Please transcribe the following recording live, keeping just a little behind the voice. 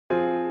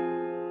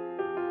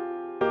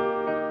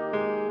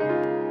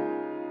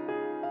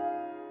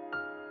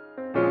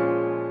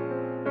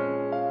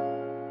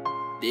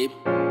Deep.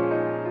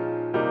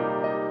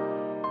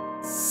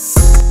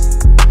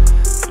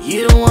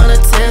 You don't wanna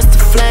test the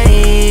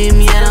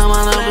flame, yet I'm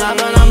on the block,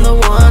 but I'm the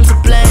one to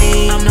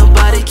blame.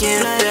 Nobody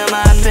can feel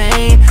my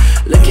pain,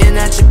 looking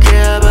at your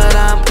girl, but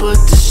I'm put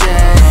to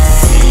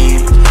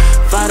shame.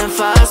 Fighting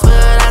fires,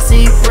 but I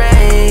see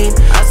rain.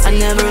 I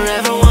never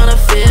ever wanna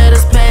feel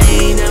this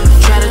pain.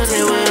 Try to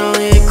tell it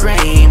only a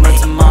grain, but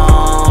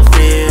tomorrow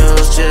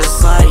feels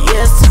just like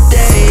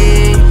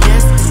yesterday.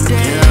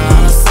 You're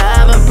on the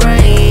side of my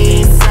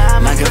brain,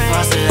 like a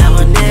faucet that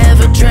will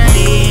never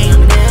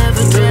drain.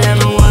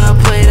 Never wanna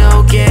play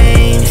no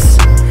games,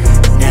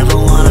 never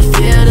wanna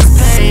feel this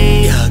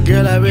pain. Yeah,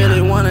 girl, I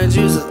really wanted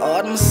you to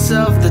art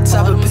myself. The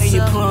type of pain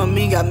you put on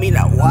me got me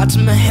not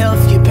watching my health.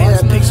 You paint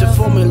that picture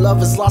for me,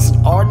 love is lost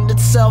in art in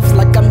itself.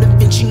 Like I'm Da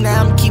Vinci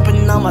now, I'm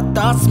keeping all my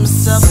thoughts to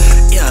myself.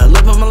 Yeah,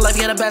 look at my life,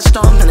 got a bad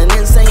storm and an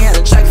insane. Had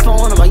a track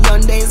phone on my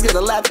young days, get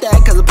a laugh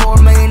at cause a poor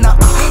man.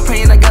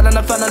 Praying I got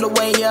enough fun on the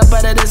way up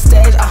out of this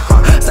stage.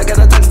 So I got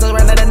a text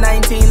around at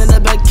 19 and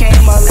it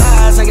became a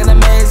lie. So I got a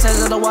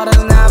message of the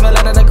waters now, but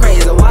out of the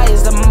crazy. Why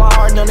is that my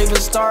heart don't even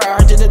start? I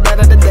heard you did that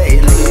of the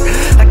daily.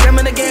 I come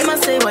in the game, I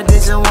say, why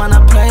did you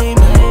wanna play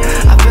me?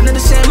 I feel in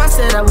the shame, I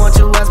said I want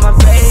you as my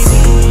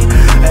baby.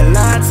 And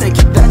I take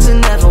it that you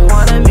never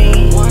wanted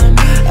me.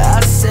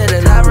 I said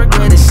that I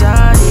regret it,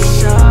 shawty.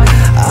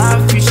 Our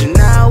future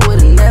now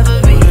would've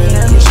never been.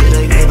 You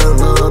should've gave a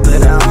little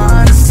bit of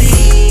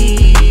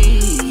honesty.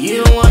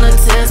 You don't wanna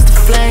test the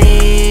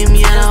flame,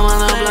 yet I'm on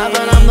the block,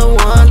 but I'm the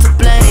one to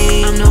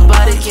blame.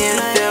 Nobody can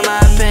feel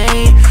my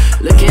pain,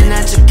 looking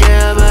at your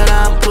girl, but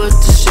I'm put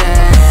to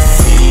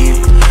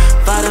shame.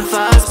 Fighting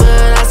fires,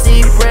 but I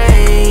see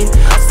rain.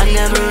 I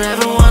never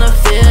ever wanna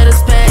feel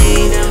this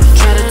pain.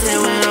 Try to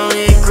tell it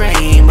only a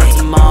grain, but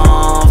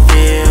tomorrow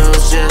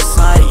feels just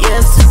like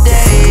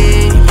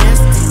yesterday.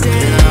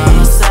 You're on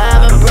the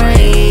side of my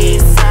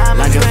brain,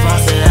 like a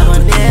faucet that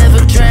will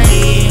never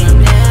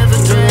drain.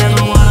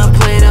 Never wanna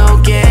play no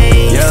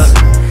games,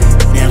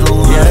 never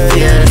wanna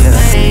feel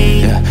this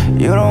pain.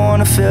 You don't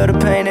wanna feel the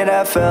pain that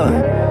I felt.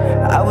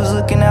 I was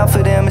looking out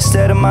for them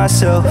instead of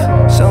myself.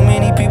 So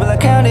many people I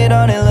counted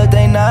on and look,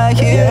 they not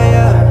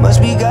here.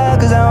 Must be God,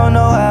 cause I don't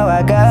know how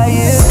I got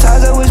here.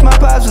 Times I wish my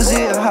pops was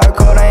here.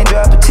 Hardcore, I ain't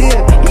drop a tear.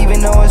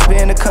 Even though it's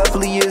been a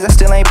couple of years, I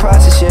still ain't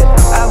processed yet.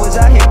 I was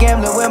out here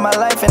gambling with my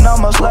life and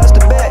almost lost a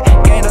bet.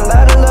 Gained a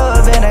lot of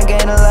love and I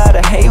gained a lot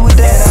of hate with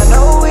that. I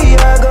know we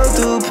all go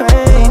through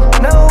pain.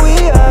 Know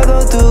we all go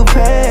through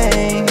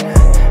pain.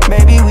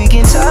 Maybe we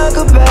can talk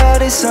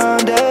about it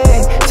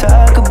someday.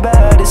 Talk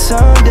about it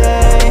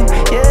someday.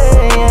 Yeah.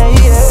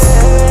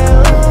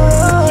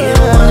 You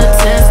don't wanna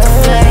test the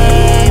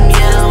flame,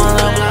 yeah, I'm on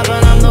the block,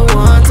 but I'm the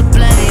one to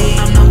blame.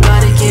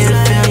 Nobody can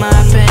feel my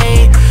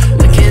pain,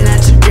 looking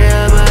at your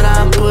girl, but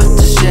I'm put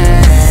to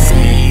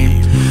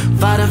shame.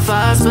 Fighting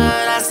fires,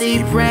 but I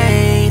see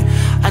rain.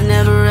 I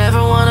never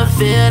ever wanna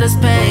feel this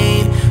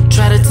pain.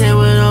 Try to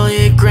tell it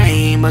only a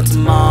grain, but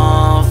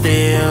tomorrow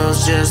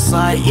feels just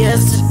like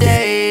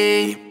yesterday.